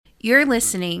You're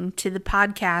listening to the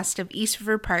podcast of East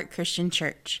River Park Christian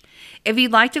Church. If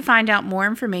you'd like to find out more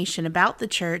information about the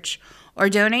church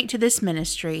or donate to this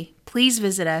ministry, please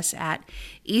visit us at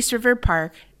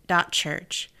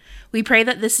eastriverpark.church. We pray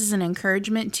that this is an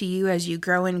encouragement to you as you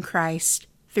grow in Christ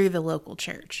through the local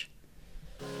church.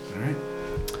 All right.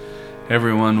 Hey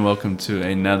everyone, welcome to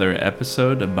another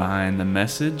episode of Behind the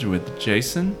Message with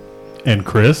Jason. And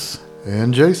Chris.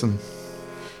 And Jason.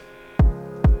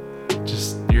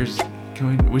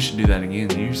 We should do that again.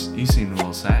 You seem a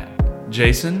little sad.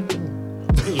 Jason?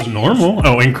 It was normal.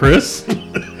 Oh, and Chris.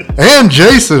 And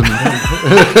Jason.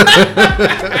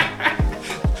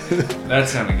 That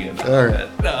sounded good. All right.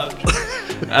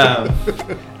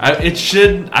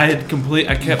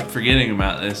 I kept forgetting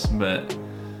about this, but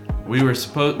we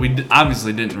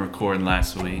obviously didn't record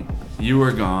last week. You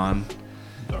were gone,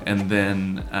 and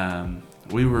then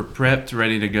we were prepped,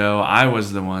 ready to go. I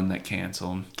was the one that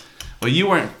canceled. Well, you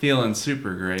weren't feeling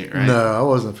super great, right? No, I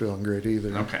wasn't feeling great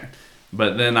either. Okay.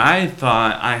 But then I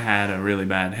thought I had a really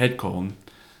bad head cold.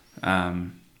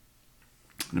 And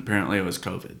apparently it was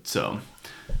COVID. So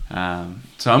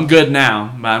I'm good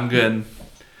now, but I'm good.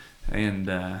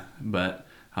 And but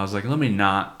I was like, let me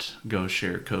not go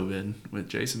share COVID with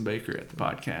Jason Baker at the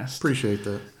podcast. Appreciate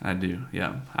that. I do,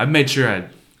 yeah. I made sure I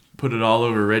put it all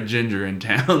over Red Ginger in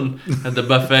town at the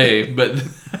buffet, but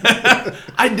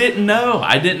I didn't know.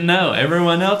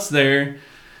 Everyone else there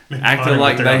acted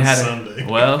like they had Sunday.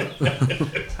 Well,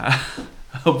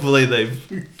 hopefully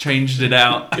they've changed it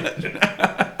out.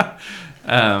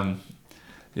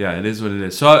 Yeah, it is what it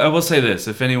is. So I will say this: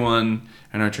 if anyone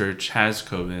in our church has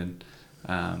COVID,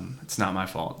 it's not my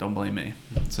fault. Don't blame me.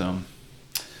 So,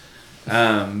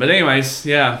 but anyways,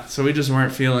 yeah. So we just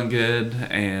weren't feeling good,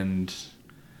 and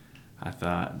I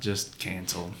thought, just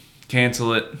cancel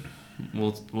it.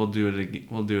 We'll do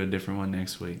it. We'll do a different one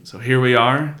next week. So here we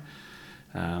are.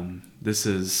 This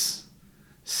is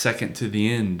second to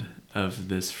the end of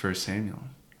this 1 Samuel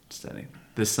study.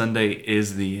 This Sunday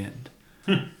is the end.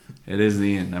 It is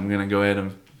the end. I'm gonna go ahead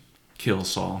and kill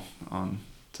Saul on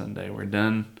Sunday. We're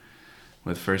done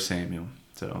with 1 Samuel.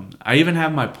 So I even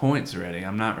have my points ready.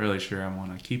 I'm not really sure I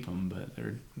want to keep them, but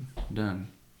they're done.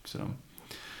 So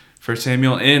 1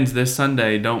 Samuel ends this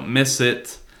Sunday. Don't miss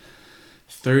it.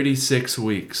 36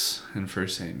 weeks in 1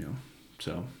 Samuel.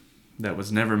 So that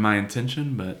was never my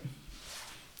intention, but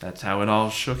that's how it all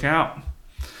shook out.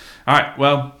 All right,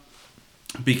 well,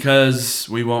 because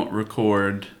we won't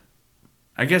record,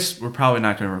 I guess we're probably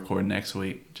not going to record next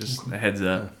week. Just a heads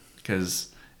up, because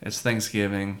it's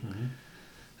Thanksgiving.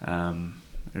 Mm-hmm.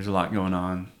 There's a lot going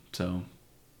on, so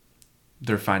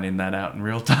they're finding that out in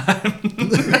real time.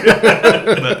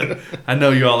 But I know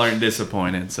you all aren't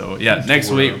disappointed. So, yeah, next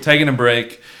week, we're taking a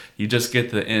break. You just get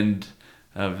the end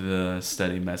of the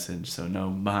study message, so no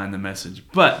behind the message.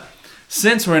 But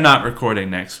since we're not recording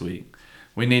next week,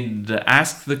 we need to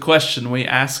ask the question we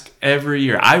ask every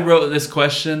year. I wrote this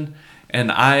question, and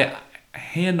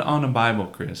hand on a Bible,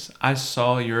 Chris. I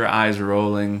saw your eyes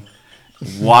rolling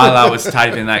while I was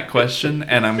typing that question,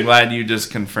 and I'm glad you just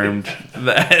confirmed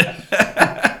that.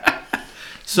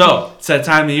 So, it's that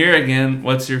time of year again.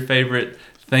 What's your favorite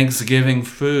Thanksgiving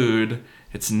food?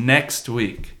 It's next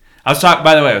week. I was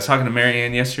talking to Mary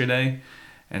Ann yesterday,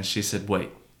 and she said, wait,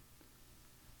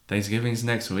 Thanksgiving's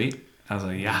next week? I was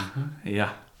like, yeah.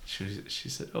 She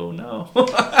said, oh no.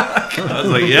 I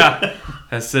was like, yeah.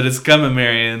 I said, it's coming,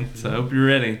 Mary Ann, so I hope you're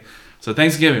ready. So,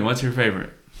 Thanksgiving, what's your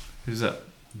favorite? Who's up?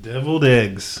 Deviled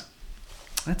eggs.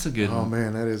 That's a good one. Oh,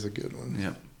 man, that is a good one.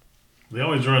 Yep. They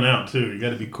always run out, too. You got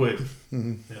to be quick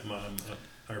at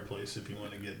our place if you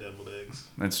want to get deviled eggs.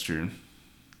 That's true.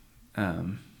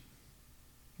 All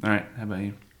right, how about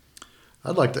you?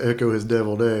 I'd like to echo his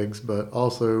deviled eggs, but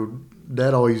also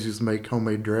Dad always used to make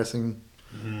homemade dressing,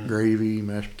 gravy,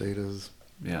 mashed potatoes,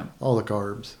 all the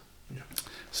carbs. Yeah.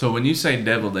 So when you say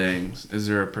deviled eggs, is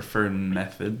there a preferred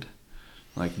method?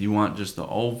 Like you want just the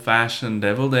old-fashioned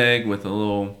deviled egg with a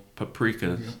little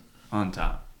paprikas on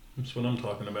top? That's what I'm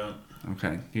talking about.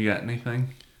 Okay. You got anything?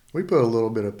 We put a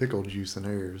little bit of pickle juice in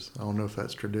ours. I don't know if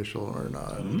that's traditional or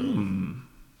not.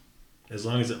 As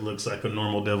long as it looks like a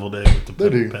normal deviled egg with the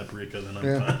paprika, then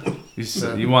I'm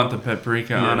fine. You want the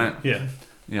paprika on it? Yeah.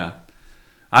 Yeah.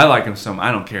 I like them some.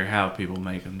 I don't care how people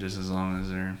make them, just as long as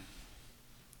they're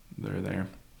there.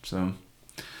 So,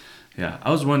 yeah. I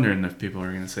was wondering if people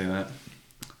are going to say that.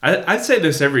 I'd say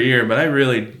this every year, but I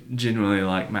really genuinely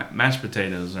like mashed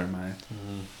potatoes are my...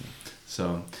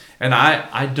 So, and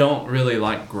I don't really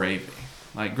like gravy.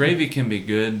 Like, gravy can be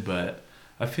good, but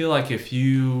I feel like if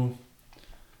you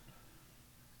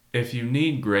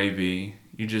need gravy,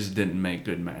 you just didn't make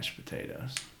good mashed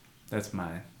potatoes. That's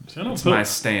my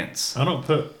stance. I don't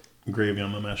put gravy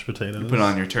on my mashed potatoes. You put it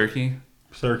on your turkey?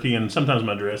 Turkey and sometimes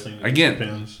my dressing. Again,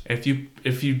 depends. If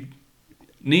you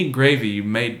need gravy, you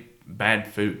made bad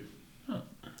food. Huh.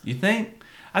 You think?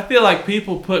 I feel like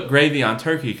people put gravy on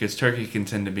turkey because turkey can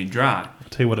tend to be dry. I'll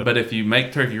tell you what. But if you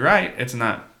make turkey right, it's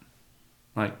not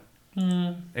like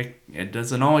it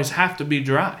doesn't always have to be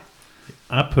dry.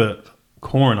 I put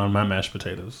corn on my mashed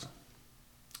potatoes.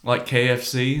 Like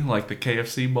KFC, like the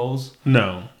KFC bowls?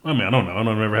 No. I mean, I don't know. I've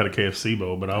never had a KFC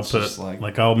bowl, but I'll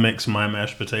put, I'll mix my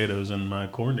mashed potatoes and my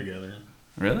corn together.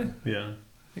 Really? Yeah.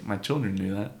 I think my children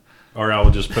do that. Or I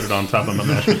would just put it on top of my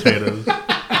mashed potatoes.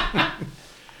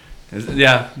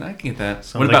 Yeah, I get that.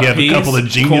 Sounds what about you have peas? A couple of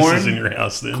geniuses in your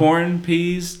house then. Corn,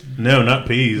 peas? No, not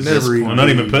peas. I'm not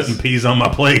even putting peas on my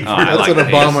plate. Oh, that's an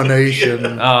abomination.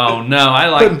 Oh, no, I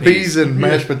like putting peas in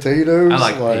mashed potatoes. I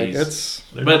like peas.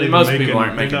 But most people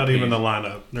aren't making They're not even the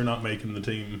lineup. They're not making the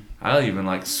team. I even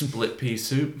like split pea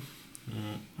soup.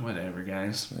 Whatever,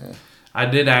 guys. Yeah. I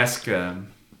did ask, I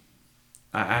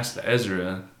asked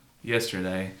Ezra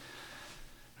yesterday,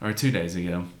 or 2 days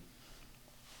ago.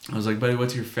 I was like, buddy,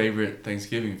 what's your favorite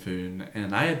Thanksgiving food?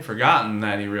 And I had forgotten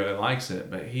that he really likes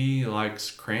it, but he likes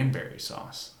cranberry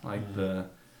sauce, like the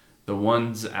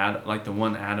ones like the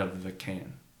one out of the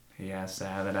can. He has to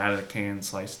have it out of the can,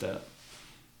 sliced up.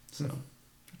 So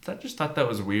I just thought that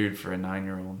was weird for a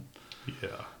 9-year-old. Yeah.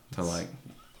 To like,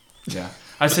 yeah.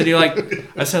 I said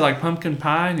like pumpkin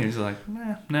pie, and he was like,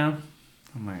 no.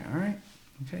 I'm like, all right,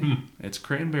 okay. It's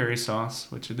cranberry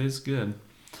sauce, which it is good.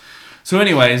 So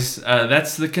anyways,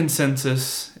 that's the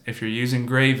consensus. If you're using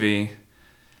gravy...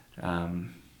 that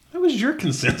was your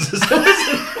consensus. What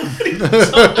are you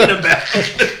talking about?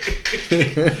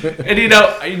 And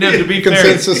to be fair...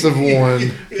 Consensus of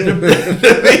one. To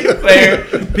be fair,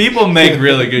 people make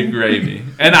really good gravy.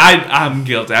 And I'm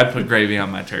guilty. I put gravy on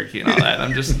my turkey and all that.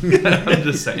 I'm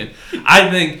just saying. I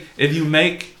think if you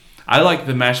make... I like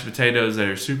the mashed potatoes that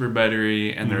are super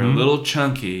buttery and they're a little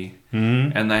chunky...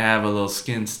 Mm-hmm. And they have a little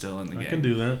skin still in the game. I can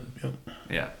do that. Yep.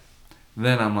 Yeah.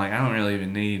 Then I'm like, I don't really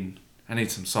even need... I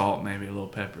need some salt, maybe a little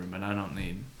pepper, but I don't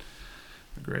need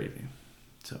the gravy.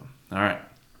 So, all right.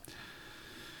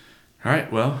 All right,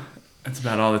 well, that's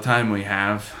about all the time we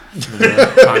have for the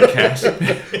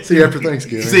podcast. See you after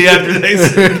Thanksgiving. See you after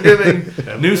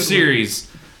Thanksgiving. New series.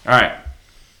 All right.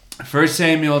 1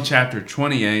 Samuel chapter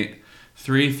 28,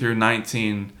 3 through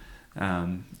 19.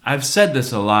 I've said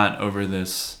this a lot over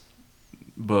this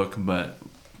book, but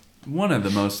one of the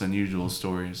most unusual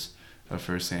stories of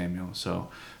 1 Samuel. So,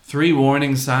 3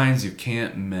 warning signs you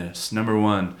can't miss. Number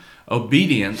 1,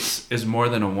 obedience is more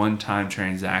than a one-time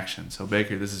transaction. So,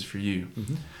 Baker, this is for you.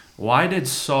 Mm-hmm. Why did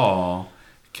Saul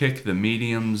kick the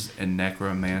mediums and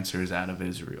necromancers out of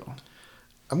Israel?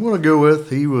 I'm going to go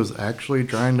with he was actually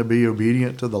trying to be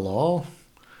obedient to the law.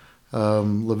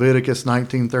 Leviticus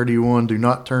 19:31, do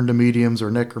not turn to mediums or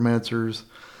necromancers.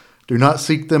 Do not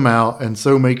seek them out, and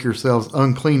so make yourselves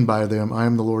unclean by them. I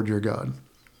am the Lord your God.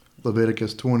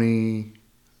 Leviticus 20,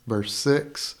 verse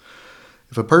 6.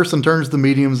 If a person turns to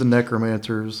mediums and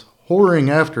necromancers, whoring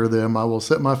after them, I will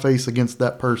set my face against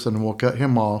that person and will cut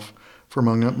him off from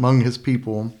among his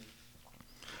people.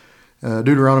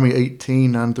 Deuteronomy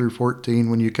 18, 9 through 14.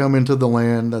 When you come into the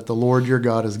land that the Lord your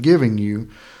God is giving you,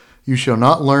 you shall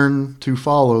not learn to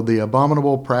follow the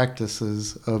abominable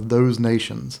practices of those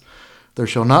nations. There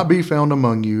shall not be found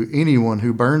among you anyone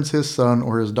who burns his son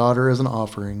or his daughter as an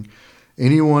offering,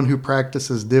 anyone who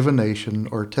practices divination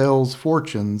or tells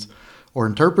fortunes or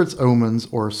interprets omens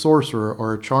or a sorcerer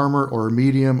or a charmer or a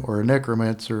medium or a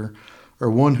necromancer or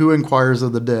one who inquires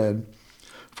of the dead.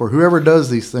 For whoever does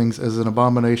these things is an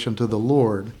abomination to the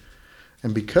Lord.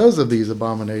 And because of these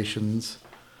abominations,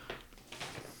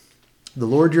 the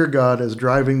Lord your God is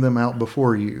driving them out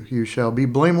before you. You shall be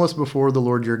blameless before the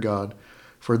Lord your God.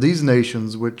 For these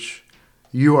nations which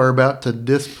you are about to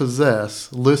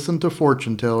dispossess, listen to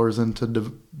fortune tellers and to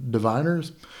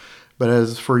diviners. But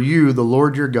as for you, the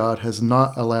Lord your God has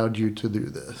not allowed you to do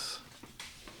this.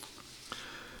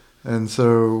 And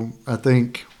so I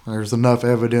think there's enough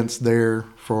evidence there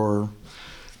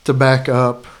to back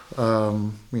up,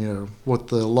 what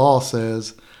the law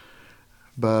says.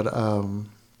 But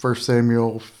 1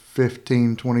 Samuel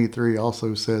 15:23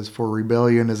 also says, for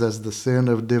rebellion is as the sin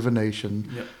of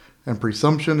divination, and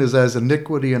presumption is as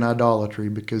iniquity and idolatry,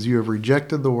 because you have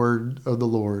rejected the word of the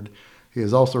Lord. He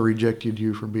has also rejected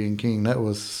you from being king. That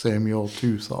was Samuel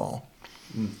to Saul.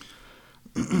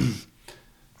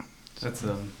 That's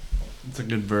a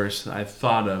good verse I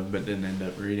thought of but didn't end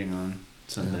up reading on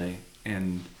Sunday. Yeah.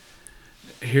 And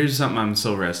here's something I'm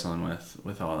still wrestling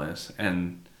with all this.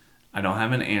 And I don't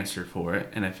have an answer for it.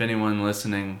 And if anyone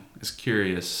listening is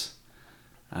curious,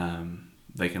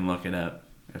 they can look it up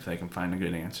if they can find a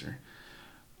good answer.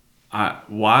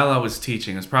 While I was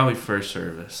teaching, it's probably first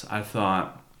service, I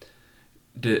thought,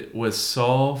 was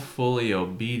Saul fully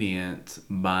obedient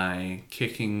by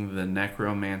kicking the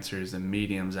necromancers and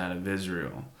mediums out of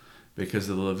Israel? Because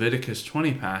the Leviticus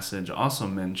 20 passage also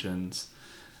mentions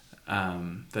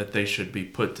that they should be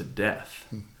put to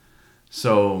death.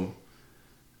 So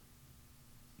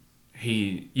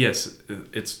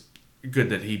it's good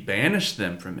that he banished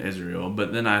them from Israel,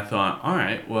 but then I thought, all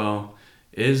right, well,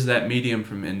 is that medium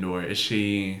from Endor, is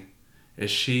she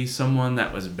someone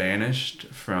that was banished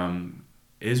from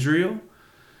Israel?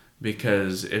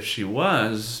 Because if she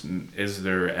was, is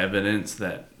there evidence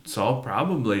that Saul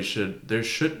probably she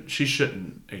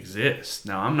shouldn't exist?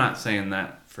 Now, I'm not saying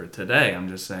that for today. I'm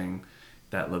just saying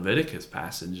that Leviticus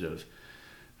passage of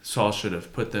Saul should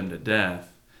have put them to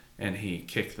death and he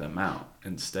kicked them out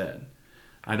instead.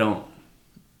 I don't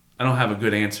have a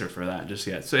good answer for that just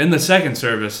yet. So in the second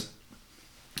service,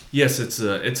 yes,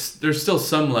 there's still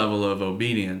some level of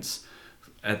obedience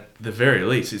at the very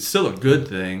least. It's still a good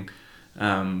thing,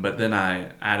 but then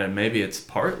I added maybe it's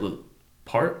part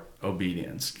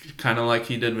obedience, kind of like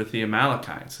he did with the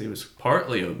Amalekites. He was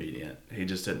partly obedient. He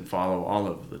just didn't follow all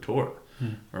of the Torah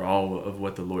or all of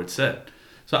what the Lord said.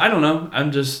 So I don't know.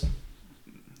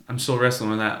 I'm still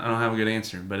wrestling with that. I don't have a good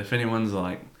answer. But if anyone's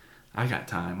like, I got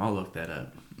time, I'll look that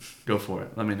up. Go for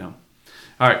it. Let me know.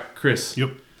 All right, Chris.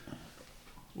 Yep.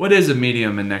 What is a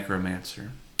medium and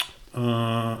necromancer?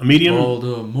 A medium?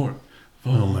 Voldemort.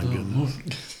 Oh my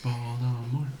goodness.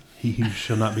 Voldemort. He who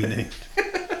shall not be named.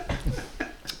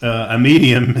 A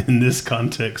medium in this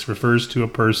context refers to a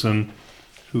person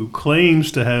who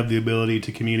claims to have the ability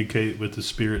to communicate with the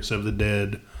spirits of the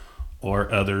dead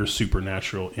or other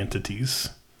supernatural entities.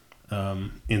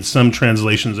 In some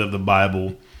translations of the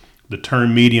Bible, the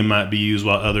term medium might be used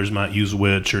while others might use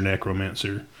witch or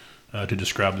necromancer to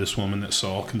describe this woman that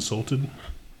Saul consulted.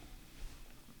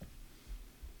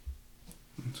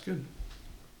 That's good.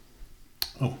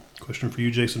 Oh, question for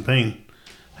you, Jason Payne.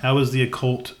 How is the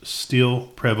occult still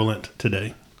prevalent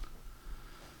today?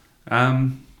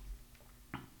 I'd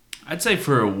say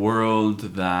for a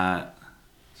world that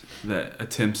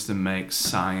attempts to make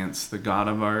science the god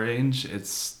of our age,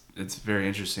 it's very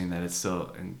interesting that it's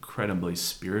still incredibly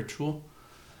spiritual.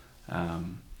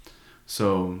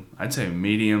 So I'd say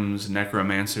mediums,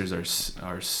 necromancers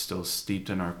are still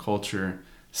steeped in our culture,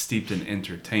 steeped in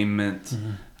entertainment,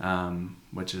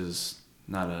 which is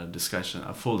not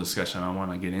a full discussion I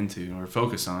want to get into or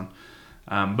focus on.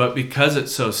 But because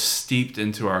it's so steeped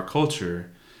into our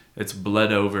culture, it's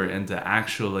bled over into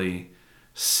actually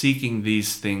seeking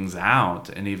these things out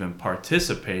and even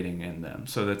participating in them.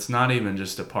 So that's not even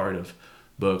just a part of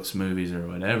books, movies, or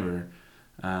whatever,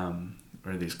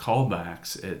 or these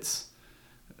callbacks. It's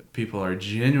people are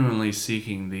genuinely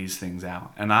seeking these things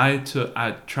out. And I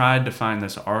tried to find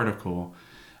this article.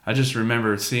 I just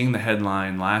remember seeing the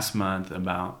headline last month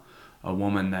about a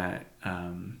woman that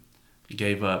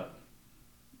gave up.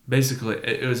 Basically,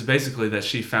 it was basically that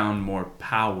she found more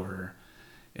power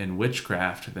in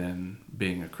witchcraft than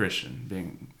being a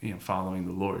Christian, following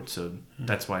the Lord. So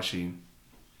that's why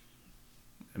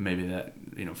maybe that,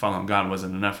 following God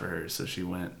wasn't enough for her. So she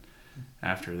went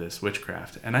after this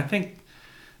witchcraft. And I think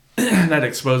that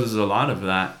exposes a lot of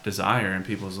that desire in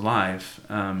people's life.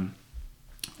 Let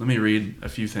me read a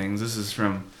few things. This is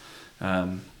from,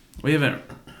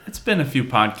 it's been a few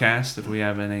podcasts if we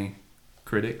have any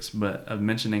critics of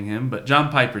mentioning him, but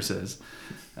John Piper says,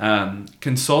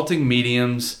 consulting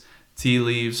mediums, tea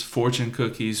leaves, fortune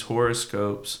cookies,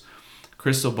 horoscopes,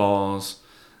 crystal balls,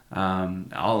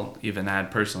 I'll even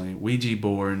add personally, Ouija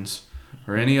boards,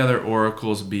 or any other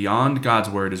oracles beyond God's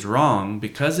word is wrong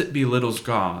because it belittles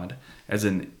God as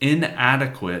an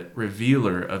inadequate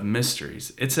revealer of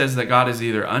mysteries. It says that God is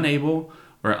either unable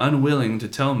or unwilling to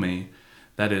tell me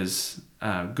that is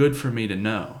good for me to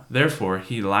know. Therefore,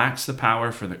 he lacks the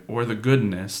power or the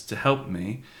goodness to help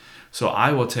me, so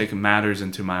I will take matters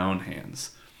into my own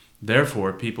hands.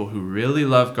 Therefore, people who really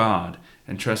love God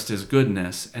and trust his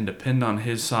goodness and depend on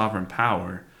his sovereign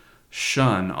power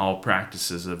shun all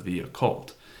practices of the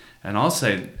occult. And I'll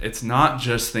say it's not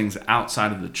just things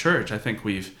outside of the church. I think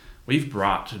we've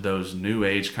brought those new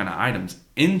age kind of items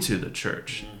into the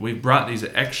church. We've brought these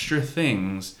extra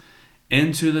things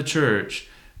into the church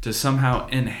to somehow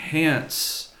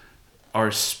enhance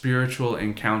our spiritual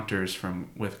encounters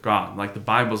with God. Like the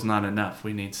Bible's not enough.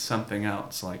 We need something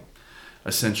else, like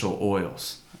essential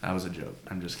oils. That was a joke.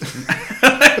 I'm just kidding.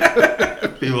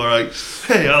 People are like,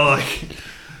 hey,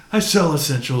 I sell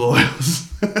essential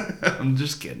oils. I'm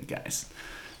just kidding, guys.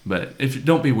 But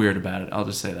don't be weird about it. I'll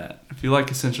just say that. If you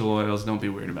like essential oils, don't be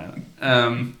weird about it.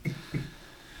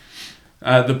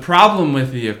 The problem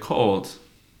with the occult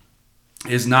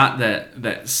is not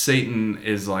that Satan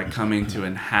is like coming to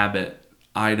inhabit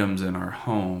items in our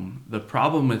home. The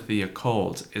problem with the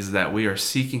occult is that we are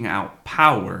seeking out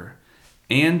power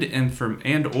and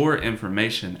or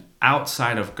information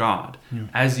outside of God. Yeah.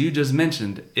 As you just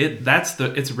mentioned,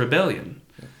 it's rebellion.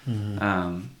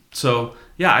 Mm-hmm. So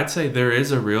yeah, I'd say there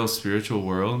is a real spiritual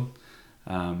world.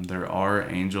 There are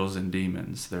angels and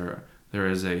demons. There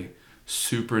is a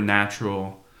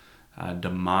supernatural,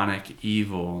 demonic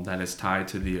evil that is tied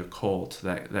to the occult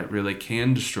that really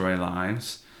can destroy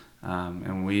lives.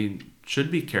 And we should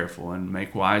be careful and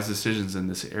make wise decisions in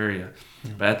this area.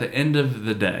 Mm-hmm. But at the end of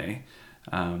the day,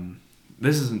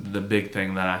 this is the big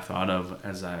thing that I thought of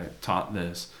as I taught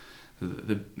this.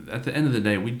 At the end of the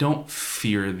day, we don't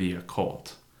fear the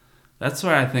occult. That's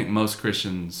why I think most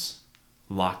Christians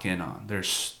lock in on.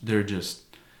 They're just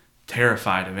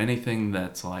terrified of anything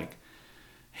that's like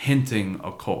hinting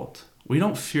occult. We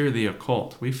don't fear the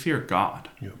occult. We fear God.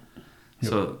 Yep. Yep.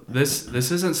 So this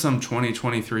isn't some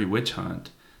 2023 witch hunt.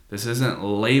 This isn't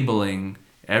labeling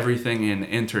everything in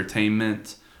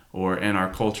entertainment or in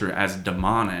our culture as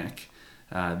demonic.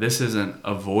 This isn't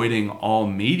avoiding all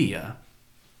media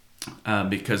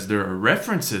because there are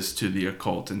references to the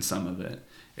occult in some of it.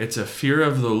 It's a fear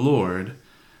of the Lord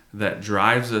that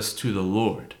drives us to the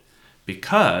Lord,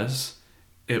 because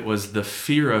it was the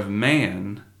fear of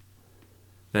man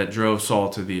that drove Saul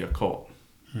to the occult.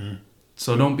 Mm-hmm.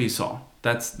 So don't be Saul.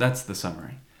 That's the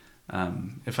summary.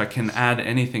 If I can add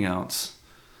anything else,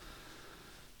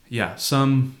 yeah,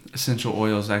 some essential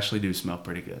oils actually do smell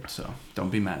pretty good, so don't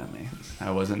be mad at me.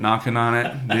 I wasn't knocking on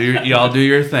it. Y'all do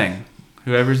your thing.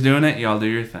 Whoever's doing it, y'all do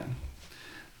your thing.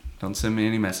 Don't send me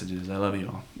any messages. I love you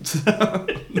all.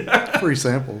 Free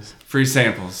samples. Free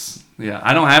samples. Yeah,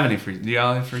 I don't have any free. Do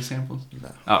y'all have free samples?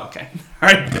 No. Oh, okay. All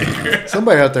right.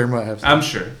 Somebody out there might have some. I'm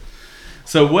sure.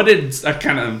 So I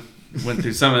kind of went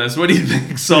through some of this. What do you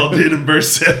think Saul did in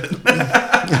verse 7?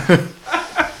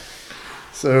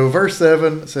 So verse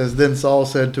 7 says, Then Saul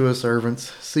said to his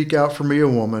servants, Seek out for me a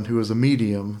woman who is a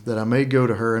medium, that I may go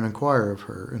to her and inquire of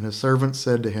her. And his servants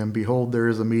said to him, Behold, there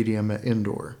is a medium at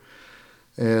Endor.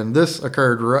 And this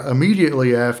occurred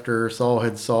immediately after Saul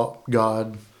had sought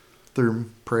God through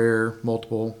prayer,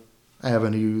 multiple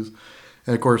avenues.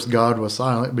 And of course, God was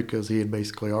silent because he had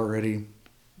basically already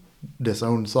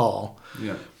disowned Saul.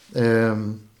 Yeah.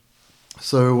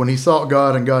 So when he sought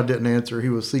God and God didn't answer, he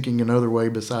was seeking another way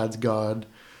besides God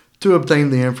to obtain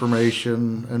the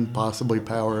information and possibly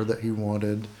power that he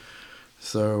wanted.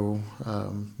 So,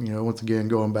 once again,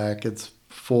 going back, it's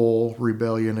full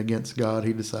rebellion against God.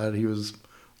 He decided he was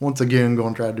once again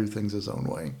going to try to do things his own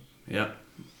way. Yeah.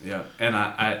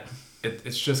 And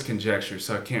it's just conjecture,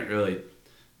 so I can't really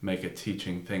make a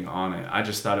teaching thing on it. I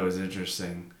just thought it was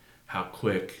interesting how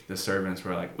quick the servants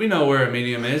were like, we know where a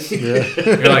medium is. Yeah.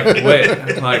 You're like,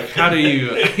 wait, like, how do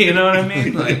you know what I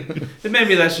mean? Like,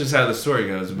 maybe that's just how the story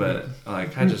goes, but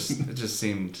like, it just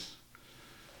seemed,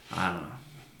 I don't know,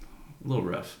 a little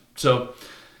rough. So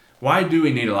why do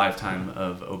we need a lifetime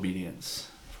of obedience,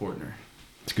 Fortner?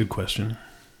 It's a good question.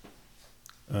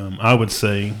 I would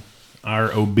say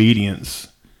our obedience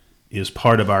is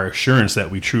part of our assurance that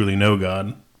we truly know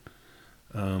God.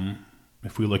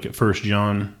 If we look at 1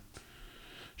 John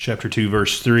chapter 2,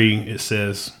 verse 3, it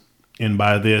says, And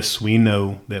by this we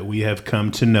know that we have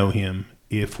come to know him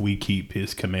if we keep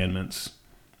his commandments.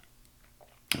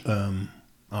 I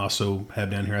also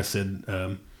have down here, I said,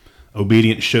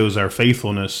 obedience shows our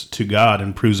faithfulness to God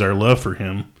and proves our love for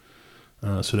him.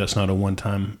 So that's not a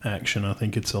one-time action. I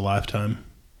think it's a lifetime.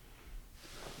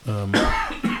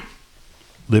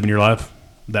 Living your life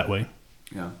that way.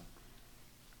 Yeah.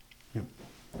 Yep.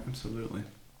 Absolutely.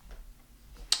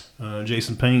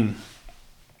 Jason Payne,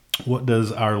 what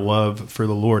does our love for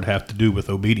the Lord have to do with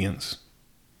obedience?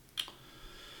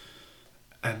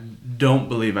 I don't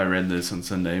believe I read this on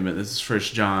Sunday, but this is 1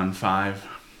 John 5,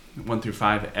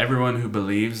 1-5. Everyone who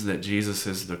believes that Jesus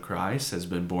is the Christ has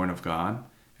been born of God.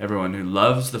 Everyone who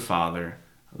loves the Father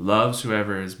loves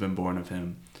whoever has been born of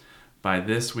him. By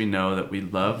this we know that we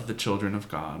love the children of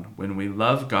God, when we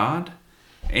love God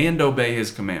and obey his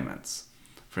commandments.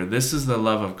 For this is the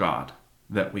love of God,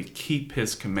 that we keep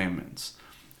his commandments.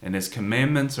 And his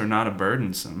commandments are not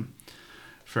burdensome.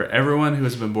 For everyone who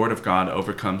has been born of God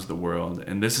overcomes the world.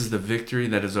 And this is the victory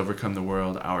that has overcome the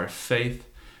world, our faith.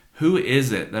 Who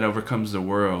is it that overcomes the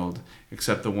world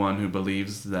except the one who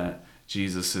believes that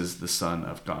Jesus is the Son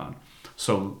of God?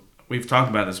 So we've talked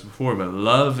about this before, but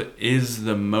love is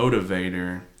the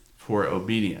motivator for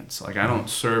obedience. Like, I don't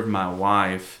serve my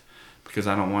wife because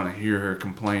I don't want to hear her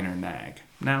complain or nag.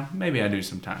 Now, maybe I do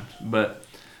sometimes, but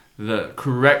the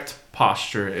correct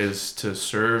posture is to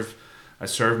serve. I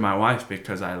serve my wife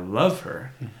because I love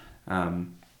her.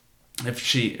 If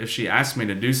she asks me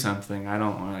to do something, I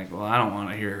don't want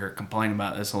to hear her complain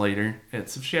about this later.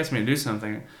 It's if she asks me to do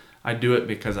something, I do it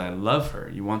because I love her.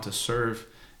 You want to serve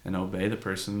and obey the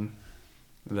person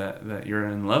that you're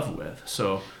in love with.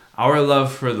 So our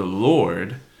love for the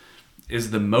Lord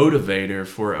is the motivator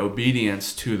for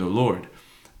obedience to the Lord.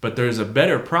 But there's a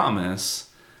better promise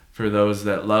for those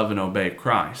that love and obey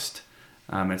Christ.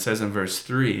 It says in verse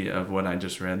 3 of what I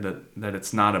just read that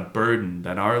it's not a burden,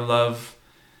 that our love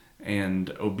and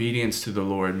obedience to the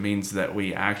Lord means that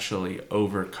we actually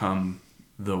overcome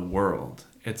the world.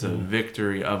 It's a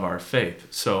victory of our faith.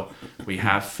 So we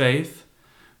have faith,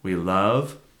 we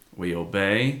love, we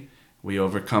obey, we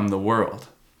overcome the world.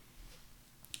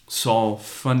 Saul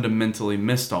fundamentally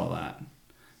missed all that.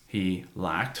 He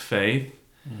lacked faith,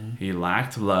 he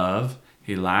lacked love,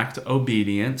 he lacked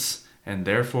obedience, and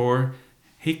therefore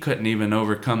he couldn't even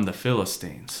overcome the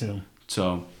Philistines. Yeah.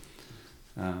 So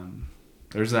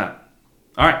there's that.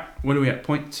 All right, what are we at?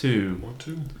 Point 2. Point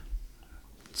 2.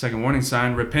 Second warning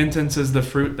sign, repentance is the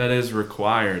fruit that is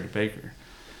required. Baker.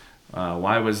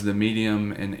 Why was the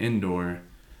medium in Endor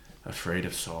afraid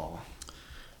of Saul?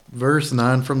 Verse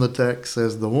 9 from the text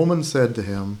says, The woman said to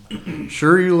him,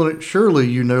 Surely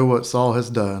you know what Saul has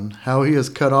done, how he has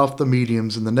cut off the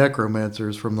mediums and the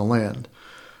necromancers from the land.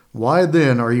 Why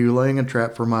then are you laying a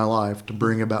trap for my life to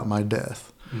bring about my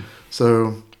death?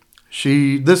 So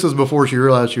this is before she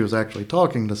realized she was actually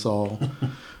talking to Saul.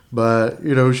 But,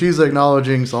 she's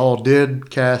acknowledging Saul did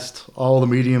cast all the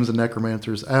mediums and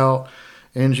necromancers out,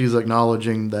 and she's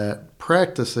acknowledging that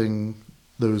practicing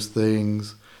those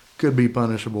things could be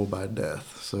punishable by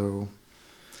death. So,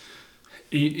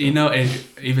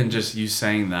 even just you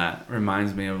saying that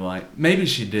reminds me of maybe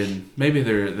she did. Maybe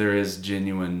there is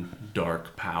genuine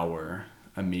dark power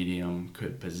a medium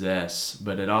could possess,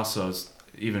 but it also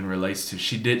even relates to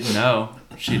she didn't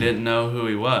know who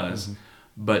he was,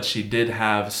 but she did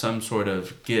have some sort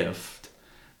of gift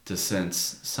to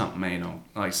sense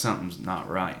something's not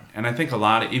right. And I think a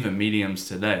lot of even mediums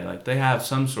today, they have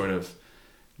some sort of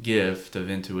gift of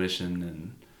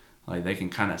intuition, and they can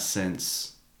kind of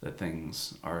sense that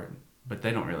things are, but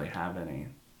they don't really have any.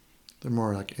 They're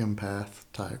more like empath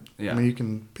type. Yeah. I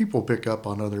mean, people pick up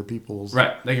on other people's.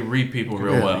 Right. They can read people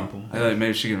real well.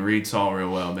 Maybe she can read Saul real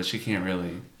well, but she can't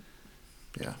really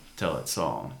tell it's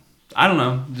Saul. I don't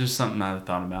know. Just something I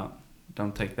thought about.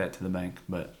 Don't take that to the bank.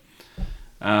 But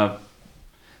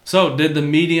so did the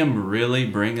medium really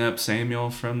bring up Samuel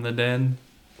from the dead?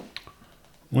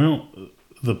 Well,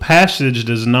 the passage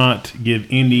does not give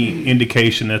any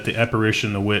indication that the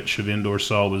apparition, the witch of Endor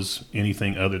saw, was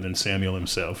anything other than Samuel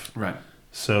himself. Right.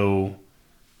 So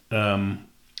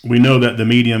we know that the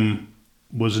medium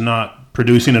was not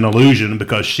producing an illusion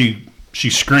because she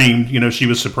screamed. She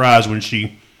was surprised when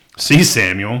she sees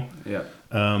Samuel. Yeah.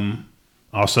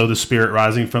 Also, the spirit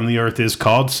rising from the earth is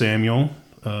called Samuel.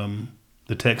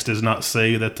 The text does not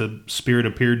say that the spirit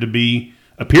appeared to be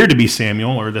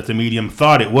Samuel, or that the medium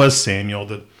thought it was Samuel.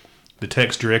 The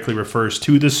text directly refers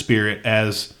to the spirit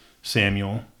as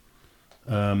Samuel.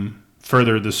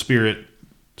 Further, the spirit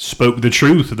spoke the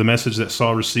truth. The message that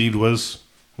Saul received was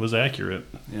accurate.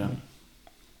 Yeah.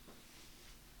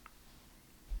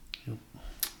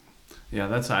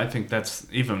 Yeah, I think that's,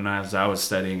 even as I was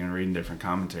studying and reading different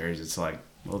commentaries, it's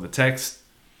the text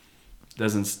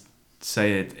doesn't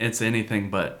say it's anything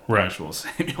but actual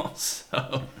Samuel.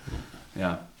 So,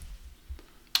 yeah.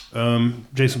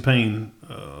 Jason Payne,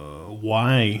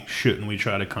 why shouldn't we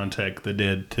try to contact the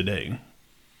dead today?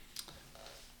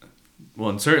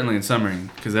 Well, and certainly in summary,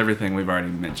 because everything we've already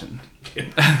mentioned.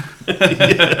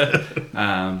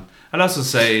 I'd also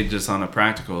say, just on a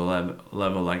practical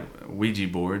level, like Ouija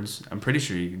boards, I'm pretty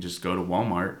sure you can just go to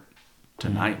Walmart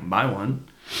tonight and buy one.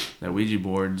 That Ouija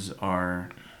boards are,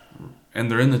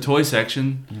 and they're in the toy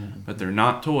section, but they're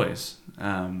not toys.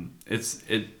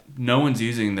 No one's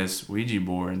using this Ouija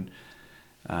board.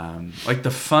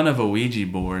 The fun of a Ouija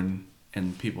board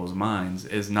in people's minds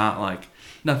is not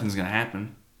nothing's gonna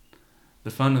happen.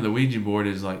 The fun of the Ouija board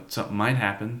is something might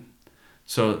happen.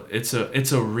 So it's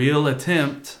a real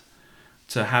attempt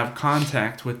to have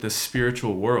contact with the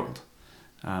spiritual world,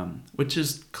 which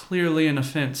is clearly an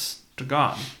offense to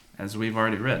God, as we've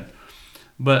already read.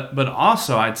 But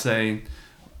also, I'd say,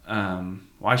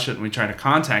 why shouldn't we try to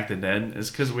contact the dead? Is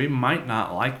because we might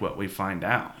not like what we find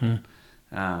out.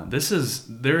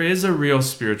 There is a real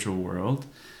spiritual world,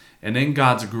 and in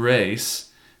God's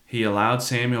grace, He allowed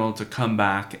Samuel to come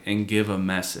back and give a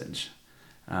message.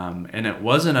 And it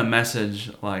wasn't a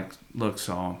message like, look,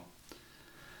 Saul,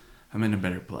 I'm in a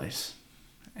better place.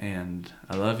 And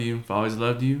I love you. I've always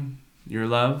loved you. You're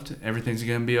loved. Everything's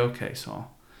going to be okay,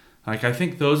 Saul. Like, I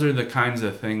think those are the kinds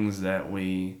of things that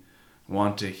we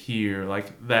want to hear.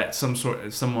 Like, that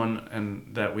someone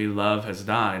and that we love has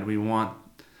died. We want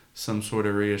some sort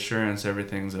of reassurance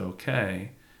everything's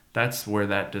okay. That's where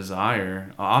that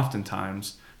desire,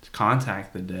 oftentimes, to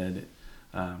contact the dead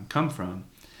come from.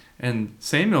 And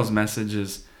Samuel's message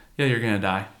is, yeah, you're going to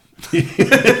die.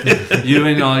 You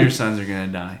and all your sons are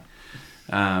going to die.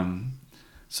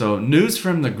 So news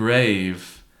from the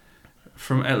grave,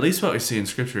 from at least what we see in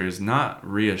Scripture, is not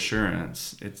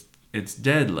reassurance. It's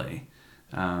deadly.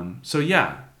 This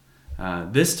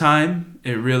time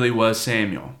it really was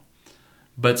Samuel.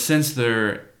 But since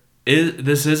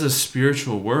this is a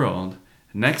spiritual world,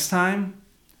 next time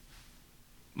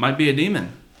might be a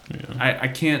demon. Yeah. I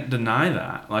can't deny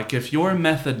that. Like, if your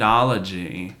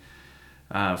methodology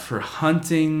for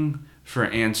hunting for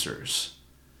answers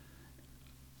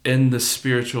in the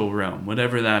spiritual realm,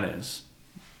 whatever that is,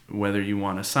 whether you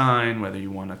want a sign, whether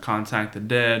you want to contact the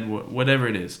dead, whatever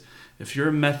it is, if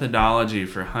your methodology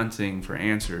for hunting for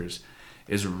answers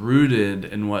is rooted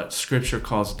in what Scripture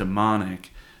calls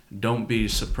demonic, don't be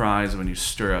surprised when you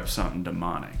stir up something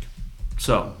demonic.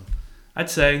 So, I'd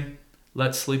say,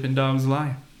 let sleeping dogs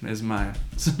lie, is my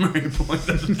summary point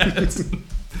of that.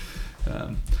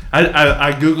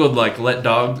 I googled like let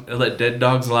dead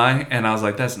dogs lie, and I was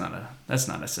like, that's not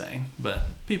a saying, but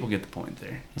people get the point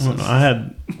there. So. Well,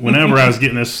 whenever I was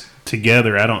getting this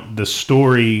together, the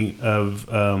story of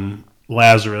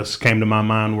Lazarus came to my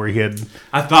mind, where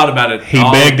I thought about it. He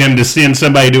begged him to send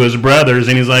somebody to his brothers,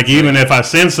 and he's like, even if I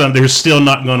send some, they're still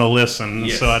not going to listen.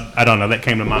 Yes. So I don't know. That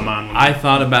came to my mind. I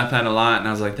thought about that a lot, and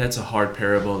I was like, that's a hard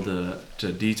parable to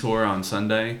detour on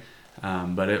Sunday.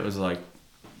 But it was like,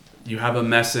 you have a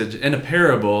message in a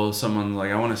parable. Someone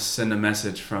like, I want to send a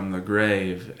message from the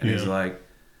grave, and he's like,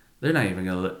 he's not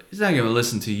going to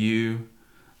listen to you.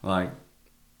 Like,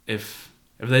 if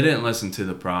they didn't listen to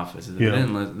the prophets,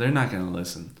 they're not going to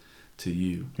listen to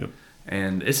you. Yep.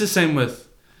 And it's the same with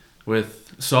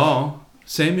Saul.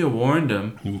 Samuel warned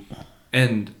him,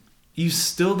 and you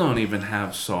still don't even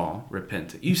have Saul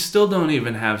repent. You still don't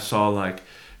even have Saul like,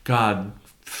 God,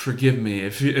 forgive me.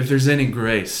 If there's any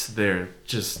grace there,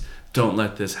 just don't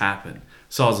let this happen.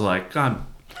 Saul's like, God,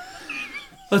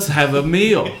 let's have a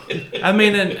meal. I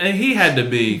mean, and he had to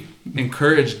be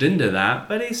encouraged into that,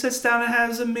 but he sits down and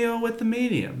has a meal with the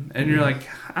medium, and you're like,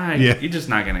 you're just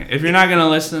not gonna. If you're not gonna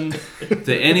listen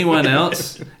to anyone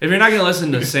else, if you're not gonna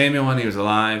listen to Samuel when he was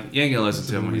alive, you ain't gonna listen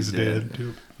to him when he's dead.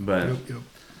 Yep. But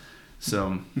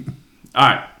so, all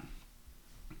right.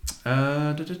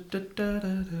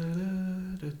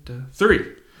 3.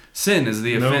 Sin is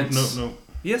the offense. No.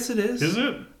 Yes, it is. Is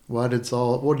it? What did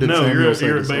Samuel say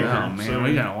to Saul? Oh, man,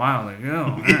 we got a while to go.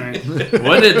 All right.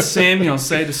 What did Samuel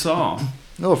say to Saul?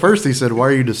 No, first he said, why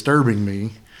are you disturbing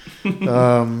me?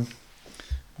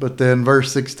 But then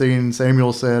verse 16,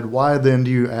 Samuel said, why then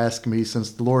do you ask me,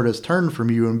 since the Lord has turned from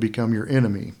you and become your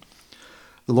enemy?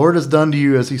 The Lord has done to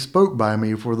you as he spoke by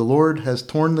me, for the Lord has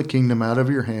torn the kingdom out of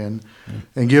your hand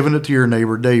and given it to your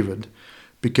neighbor David.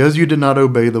 Because you did not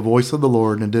obey the voice of the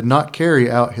Lord and did not carry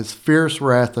out his fierce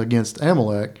wrath against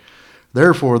Amalek,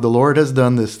 therefore the Lord has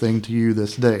done this thing to you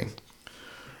this day.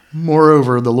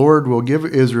 Moreover, the Lord will give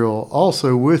Israel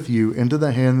also with you into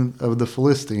the hand of the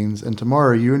Philistines, and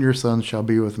tomorrow you and your sons shall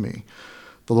be with me.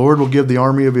 The Lord will give the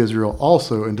army of Israel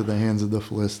also into the hands of the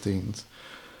Philistines.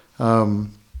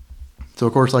 So,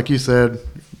 of course, like you said,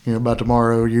 by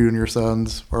tomorrow, you and your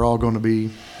sons are all going to be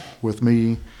with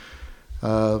me.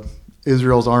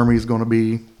 Israel's army is going to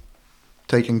be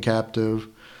taken captive.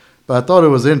 But I thought it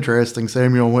was interesting.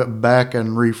 Samuel went back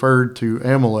and referred to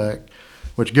Amalek,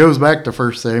 which goes back to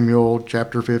 1 Samuel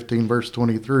chapter 15, verse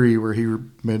 23, where he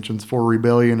mentions, for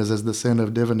rebellion is as the sin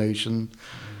of divination,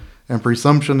 and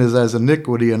presumption is as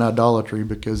iniquity and idolatry,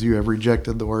 because you have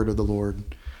rejected the word of the Lord.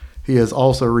 He has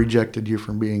also rejected you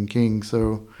from being king.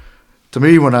 So to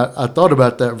me, when I thought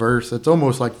about that verse, it's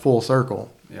almost like full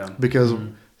circle. Yeah. Because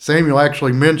Samuel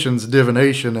actually mentions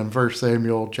divination in 1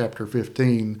 Samuel chapter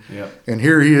 15. Yeah. And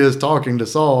here he is talking to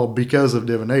Saul because of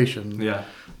divination. Yeah.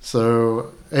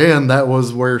 So, and that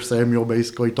was where Samuel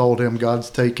basically told him,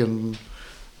 God's taken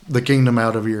the kingdom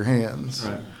out of your hands.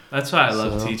 Right. That's why I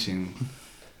love teaching,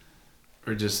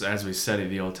 or just as we study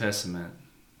the Old Testament,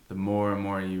 the more and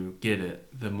more you get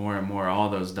it, the more and more all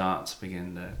those dots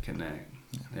begin to connect.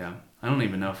 Yeah. I don't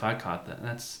even know if I caught that.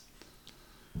 That's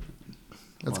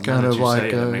That's now kind that of you say like,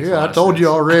 it, it makes a yeah, lot I of told you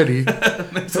sense. already.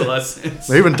 Makes a lot of sense.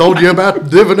 They even told you about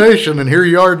divination, and here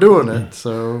you are doing it.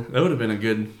 So That would have been a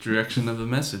good direction of the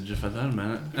message if I thought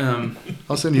about it.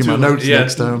 I'll send you my Too notes late-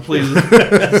 next time. Please,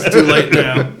 it's too late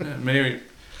now. Yeah, maybe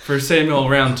for Samuel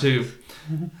round 2.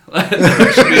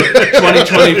 It should be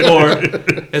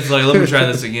 2024. It's like, let me try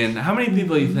this again. How many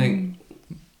people you think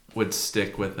would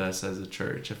stick with us as a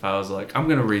church if I was like, I'm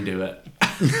gonna redo it?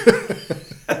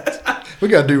 We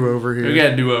got do over here. We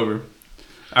got to do over.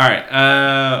 All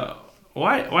right.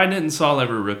 Why didn't Saul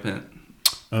ever repent?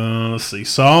 Let's see.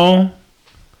 Saul.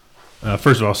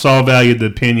 First of all, Saul valued the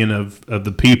opinion of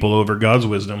the people over God's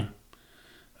wisdom.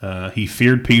 He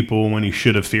feared people when he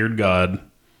should have feared God.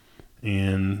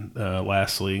 And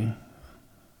lastly,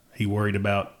 he worried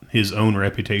about his own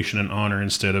reputation and honor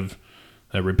instead of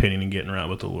repenting and getting right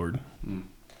with the Lord.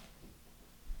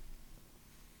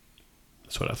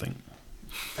 That's what I think.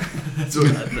 That's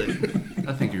what I think.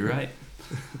 I think you're right.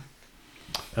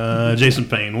 Jason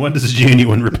Payne, what does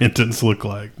genuine repentance look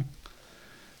like?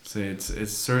 See,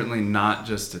 it's certainly not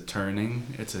just a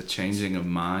turning. It's a changing of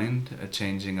mind,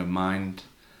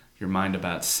 your mind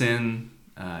about sin,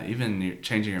 even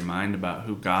changing your mind about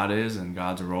who God is and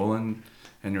God's role in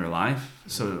your life.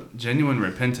 So genuine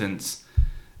repentance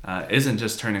isn't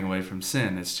just turning away from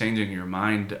sin. It's changing your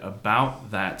mind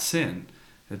about that sin.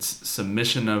 It's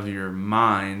submission of your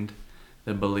mind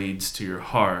that leads to your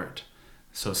heart.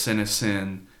 So sin is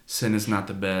sin. Sin is not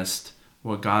the best.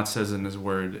 What God says in His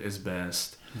Word is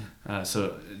best.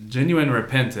 So genuine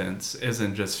repentance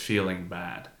isn't just feeling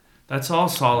bad. That's all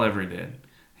Saul ever did.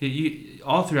 He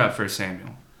all throughout 1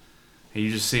 Samuel,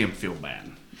 you just see him feel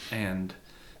bad,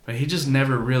 but he just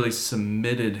never really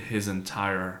submitted his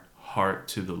entire heart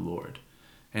to the Lord.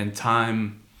 And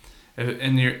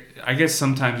I guess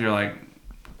sometimes you're like,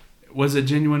 was it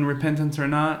genuine repentance or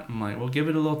not? I'm like, well, give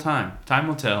it a little time. Time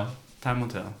will tell. Time will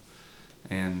tell.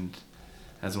 And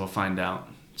as we'll find out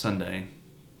Sunday,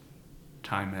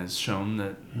 time has shown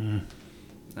that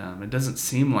it doesn't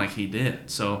seem like he did.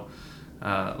 So,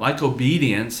 like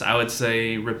obedience, I would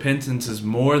say repentance is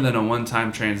more than a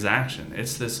one-time transaction.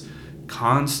 It's this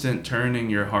constant turning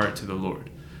your heart to the Lord.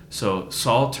 So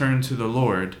Saul turned to the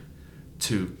Lord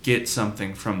to get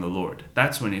something from the Lord.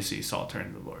 That's when you see Saul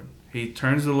turn to the Lord. He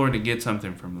turns to the Lord to get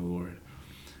something from the Lord.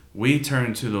 We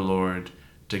turn to the Lord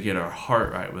to get our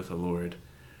heart right with the Lord.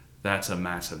 That's a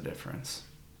massive difference.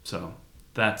 So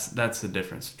that's the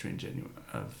difference between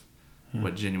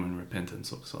what genuine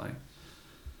repentance looks like,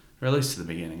 or at least the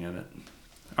beginning of it.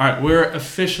 All right, we're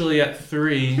officially at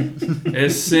 3.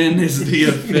 As sin is the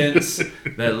offense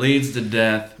that leads to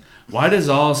death. Why does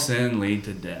all sin lead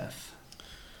to death?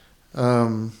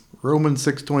 Romans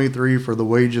 6:23, for the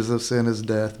wages of sin is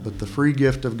death, but the free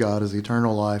gift of God is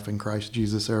eternal life in Christ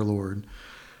Jesus our Lord.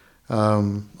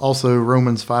 Also,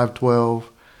 Romans 5:12,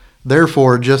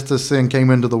 therefore, just as sin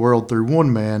came into the world through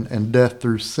one man, and death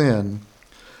through sin,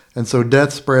 and so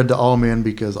death spread to all men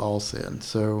because all sinned.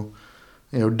 So,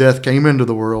 death came into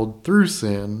the world through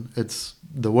sin. It's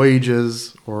the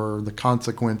wages or the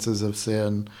consequences of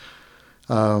sin.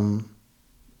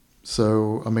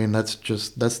 So,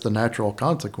 that's the natural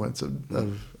consequence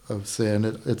of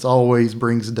sin. It's always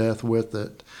brings death with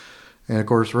it. And of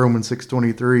course, Romans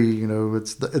 6:23,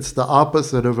 it's the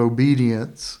opposite of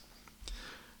obedience,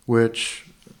 which,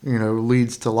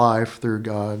 leads to life through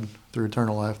God, through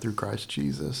eternal life through Christ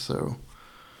Jesus. So,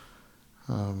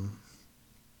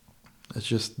 it's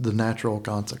just the natural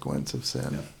consequence of sin.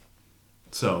 Yeah.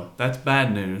 So that's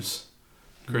bad news.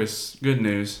 Chris, good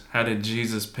news. How did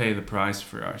Jesus pay the price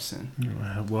for our sin?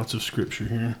 I have lots of scripture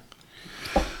here.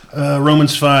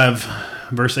 Romans 5,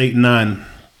 verse 8 and 9.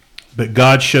 But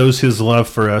God shows His love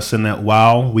for us in that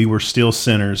while we were still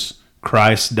sinners,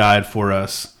 Christ died for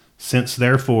us. Since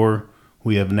therefore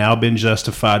we have now been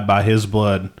justified by His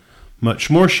blood, much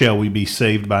more shall we be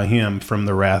saved by Him from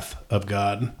the wrath of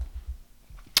God.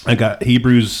 I got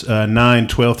Hebrews 9,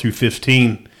 12 through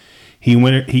 15.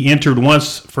 He entered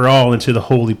once for all into the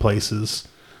holy places,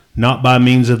 not by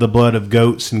means of the blood of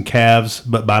goats and calves,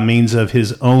 but by means of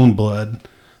His own blood,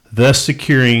 thus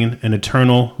securing an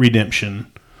eternal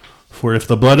redemption. For if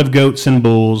the blood of goats and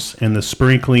bulls and the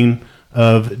sprinkling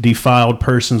of defiled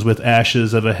persons with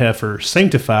ashes of a heifer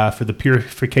sanctify for the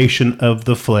purification of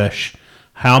the flesh,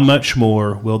 how much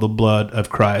more will the blood of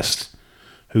Christ,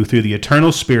 who through the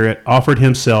eternal Spirit offered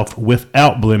Himself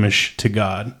without blemish to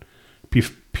God,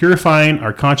 purifying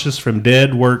our conscience from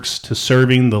dead works to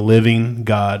serving the living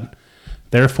God.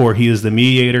 Therefore He is the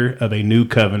mediator of a new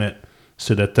covenant,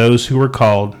 so that those who are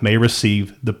called may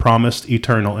receive the promised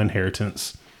eternal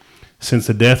inheritance. since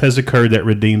the death has occurred that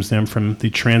redeems them from the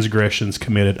transgressions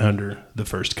committed under the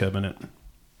first covenant.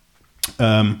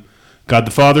 God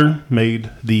the Father made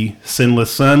the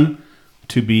sinless Son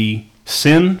to be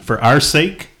sin for our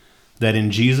sake, that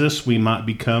in Jesus we might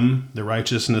become the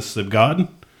righteousness of God.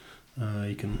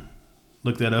 You can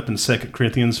look that up in 2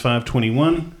 Corinthians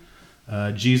 5:21.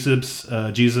 Jesus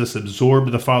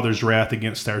absorbed the Father's wrath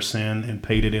against our sin and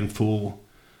paid it in full,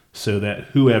 so that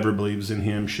whoever believes in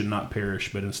him should not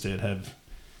perish, but instead have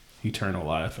eternal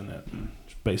life. And that's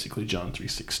basically John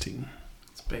 3:16.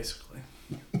 It's basically.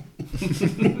 I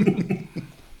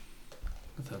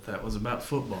thought that was about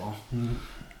football.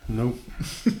 Nope.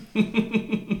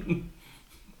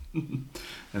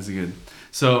 That's good.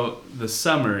 So the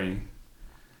summary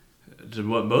to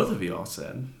what both of you all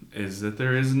said is that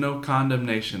there is no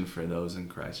condemnation for those in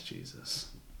Christ Jesus.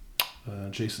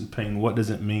 Jason Payne, what does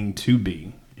it mean to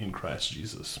be in Christ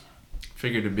Jesus?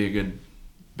 Figured it'd be a good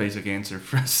basic answer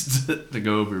for us to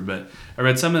go over, but I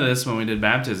read some of this when we did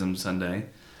baptism Sunday,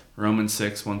 Romans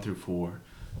 6:1-4.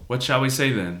 What shall we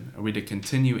say then? Are we to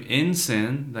continue in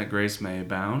sin that grace may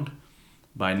abound?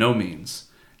 By no means.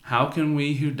 How can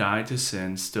we who died to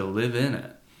sin still live in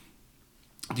it?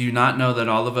 Do you not know that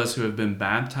all of us who have been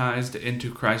baptized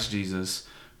into Christ Jesus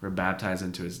were baptized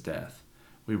into his death?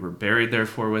 We were buried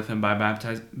therefore with him by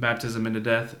baptism into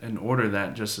death, in order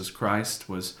that just as Christ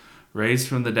was raised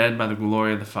from the dead by the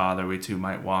glory of the Father, we too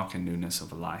might walk in newness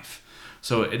of life.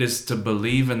 So it is to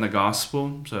believe in the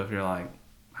gospel. So if you're like,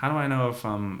 how do I know if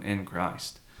I'm in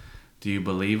Christ? Do you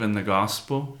believe in the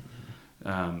gospel?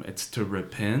 It's to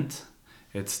repent.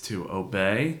 It's to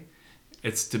obey.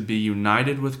 It's to be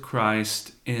united with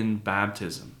Christ in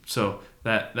baptism. So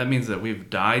that means that we've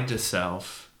died to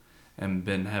self and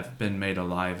have been made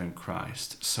alive in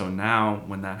Christ. So now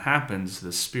when that happens,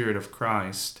 the Spirit of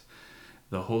Christ,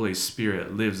 the Holy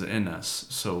Spirit, lives in us.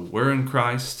 So we're in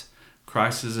Christ.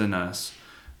 Christ is in us,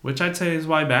 which I'd say is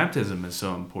why baptism is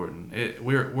so important.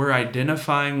 We're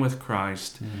identifying with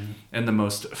Christ in the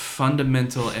most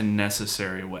fundamental and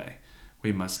necessary way.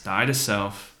 We must die to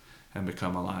self and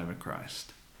become alive in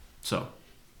Christ. So,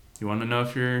 you want to know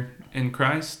if you're in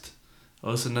Christ?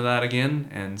 Listen to that again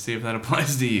and see if that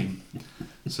applies to you.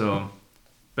 So,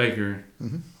 Baker,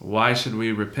 why should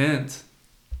we repent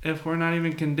if we're not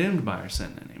even condemned by our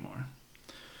sin anymore?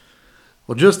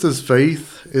 Well, just as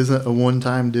faith isn't a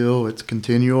one-time deal, it's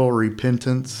continual.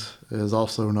 Repentance is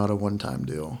also not a one-time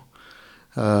deal.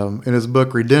 In his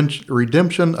book,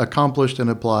 Redemption Accomplished and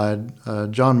Applied,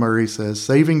 John Murray says,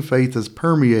 saving faith is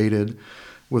permeated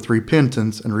with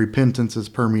repentance, and repentance is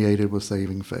permeated with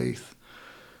saving faith.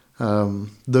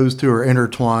 Those two are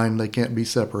intertwined. They can't be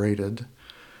separated.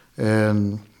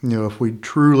 And, if we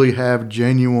truly have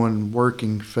genuine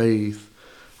working faith,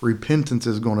 repentance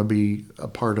is going to be a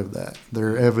part of that.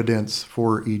 They're evidence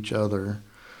for each other.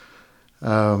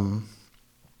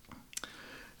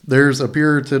 There's a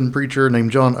Puritan preacher named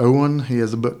John Owen. He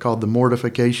has a book called The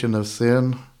Mortification of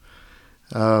Sin.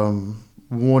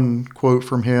 One quote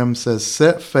from him says,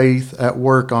 set faith at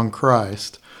work on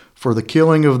Christ for the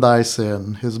killing of thy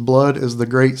sin. His blood is the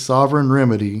great sovereign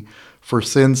remedy for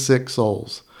sin-sick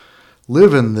souls.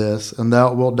 Live in this, and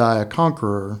thou wilt die a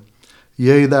conqueror.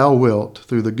 Yea, thou wilt,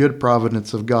 through the good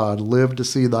providence of God, live to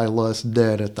see thy lust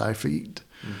dead at thy feet.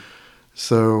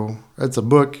 So that's a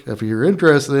book. If you're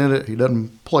interested in it, he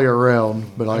doesn't play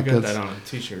around. But I got that on a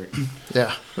t-shirt.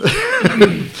 Yeah.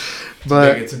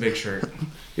 But it's a big shirt.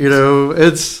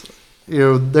 It's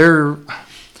they're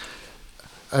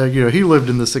he lived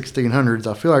in the 1600s.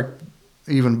 I feel like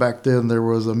even back then there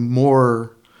was a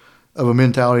more of a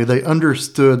mentality. They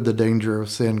understood the danger of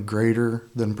sin greater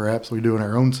than perhaps we do in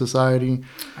our own society.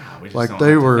 We just don't have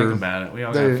to think about it. We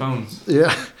all got phones.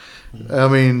 Yeah. I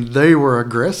mean, they were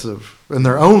aggressive in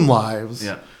their own lives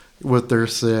with their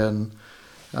sin.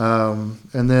 And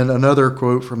then another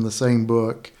quote from the same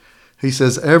book. He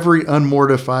says, every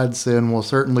unmortified sin will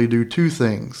certainly do two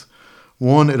things.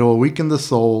 One, it will weaken the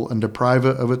soul and deprive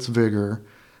it of its vigor.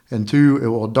 And two, it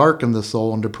will darken the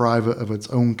soul and deprive it of its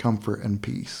own comfort and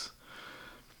peace.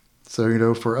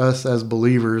 So, for us as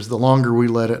believers, the longer we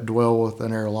let it dwell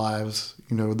within our lives,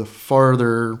 the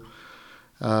farther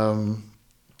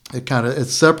it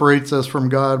separates us from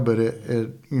God, but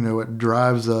it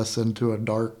drives us into a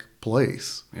dark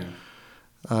place.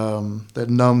 That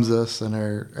numbs us and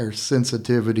our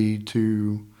sensitivity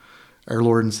to our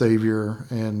Lord and Savior,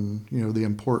 and the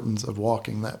importance of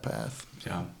walking that path.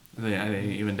 Yeah,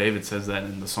 even David says that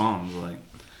in the Psalms.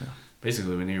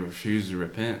 Basically, when he refused to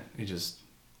repent, he just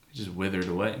withered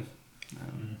away.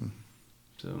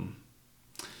 So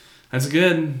that's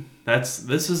good.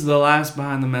 This is the last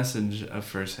behind the message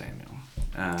of 1 Samuel.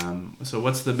 So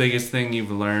what's the biggest thing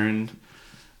you've learned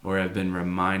or have been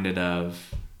reminded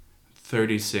of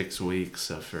 36 weeks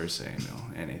of 1 Samuel?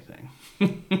 Anything?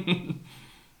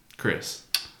 Chris?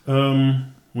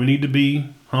 We need to be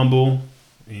humble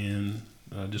and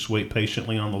just wait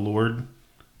patiently on the Lord.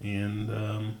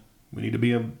 And we need to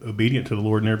be obedient to the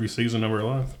Lord in every season of our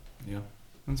life. Yeah,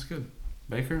 that's good.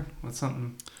 Baker, what's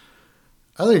something?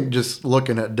 I think just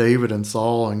looking at David and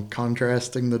Saul and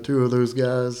contrasting the two of those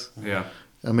guys. Yeah.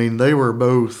 I mean, they were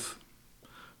both,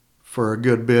 for a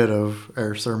good bit of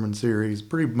our sermon series,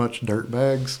 pretty much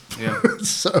dirtbags. Yeah.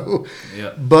 So,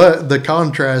 Yeah. but the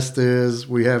contrast is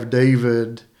we have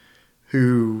David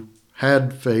who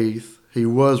had faith, he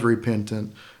was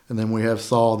repentant, and then we have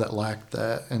Saul that lacked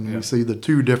that. And Yeah. we see the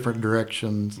two different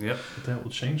directions Yep. But that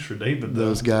will change for David, though.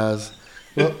 those guys.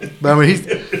 Well, I mean,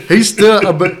 he's still,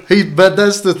 but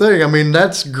that's the thing. I mean,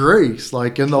 that's grace.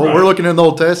 Like we're looking in the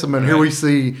Old Testament here, we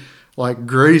see like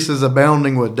grace is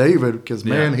abounding with David because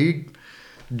man, he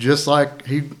just like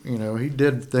he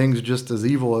did things just as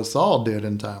evil as Saul did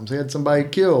in times. He had somebody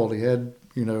killed. He had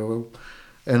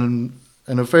an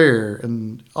affair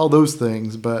and all those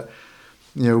things. But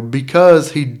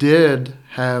because he did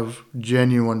have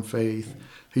genuine faith,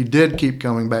 he did keep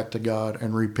coming back to God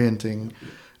and repenting.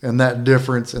 And that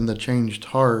difference in the changed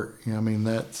heart,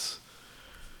 that's,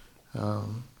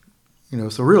 so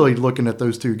really looking at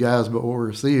those two guys, but what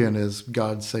we're seeing is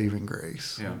God's saving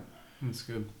grace. Yeah, that's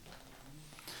good.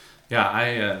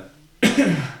 Yeah,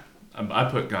 I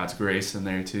put God's grace in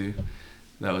there too.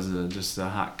 That was just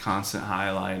a constant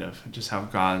highlight of just how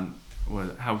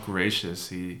how gracious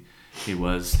he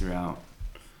was throughout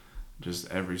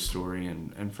just every story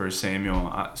and 1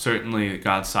 Samuel. Certainly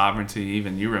God's sovereignty,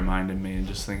 even you reminded me, and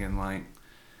just thinking like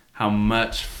how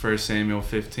much 1 Samuel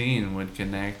 15 would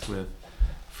connect with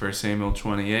 1 Samuel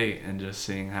 28, and just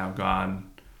seeing how God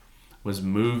was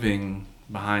moving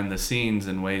behind the scenes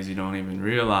in ways you don't even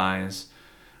realize.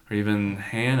 Or even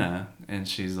Hannah, and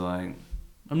she's like,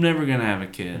 I'm never going to have a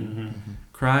kid.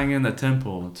 Crying in the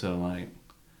temple to like,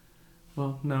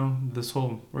 well, no,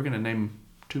 we're going to name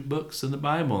 2 books of the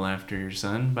Bible after your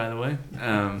son, by the way.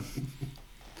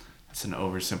 It's an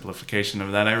oversimplification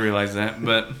of that. I realize that.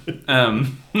 But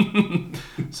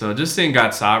so just seeing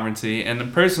God's sovereignty,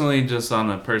 and personally, just on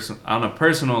a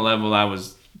personal level, I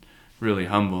was really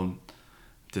humbled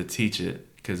to teach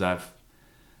it because I've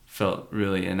felt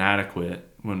really inadequate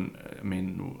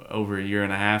over a year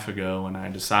and a half ago when I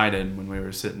decided, when we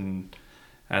were sitting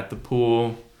at the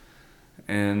pool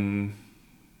in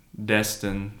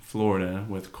Destin, Florida,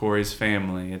 with Corey's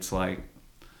family. It's like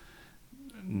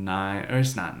 9, or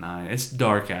it's not 9. It's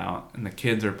dark out, and the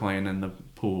kids are playing in the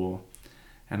pool,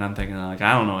 and I'm thinking like,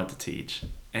 I don't know what to teach.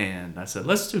 And I said,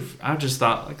 let's do 1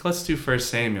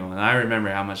 Samuel. And I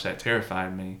remember how much that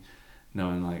terrified me,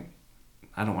 knowing like,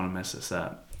 I don't want to mess this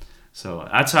up. So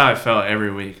that's how I felt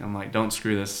every week. I'm like, don't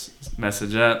screw this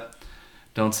message up.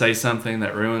 Don't say something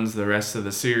that ruins the rest of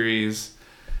the series.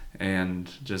 And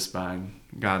just by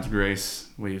God's grace,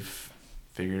 we've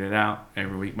figured it out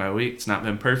every week by week. It's not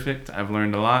been perfect. I've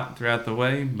learned a lot throughout the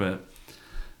way, but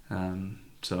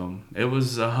so it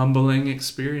was a humbling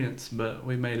experience, but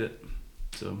we made it.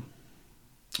 So,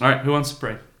 all right, who wants to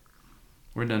pray?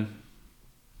 We're done.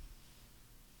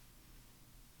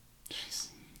 Jeez,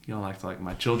 y'all act like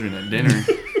my children at dinner.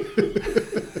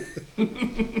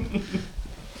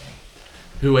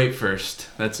 Who ate first?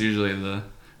 That's usually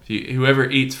whoever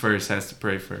eats first has to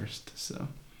pray first. So,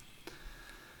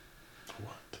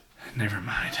 What? Never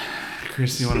mind.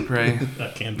 Chris, you want to pray? I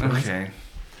can pray. Okay.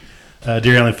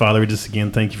 Dear Heavenly Father, we just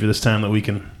again thank you for this time that we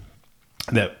can,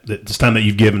 this time that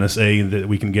you've given us, that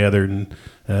we can gather and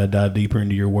dive deeper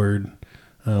into your word.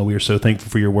 We are so thankful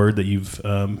for your word that you've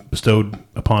bestowed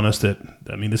upon us.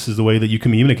 This is the way that you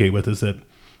communicate with us,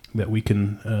 that we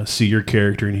can see your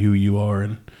character and who you are,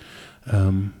 and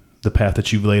the path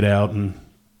that you've laid out, and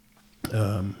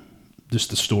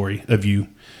just the story of you.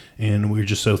 And we're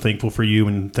just so thankful for you,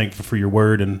 and thankful for your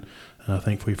word, and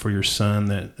thankful for your son,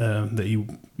 that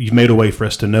you've made a way for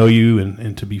us to know you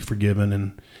and to be forgiven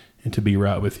and to be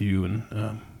right with you.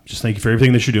 And just thank you for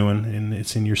everything that you're doing. And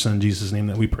it's in your son Jesus' name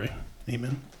that we pray.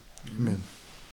 Amen. Amen.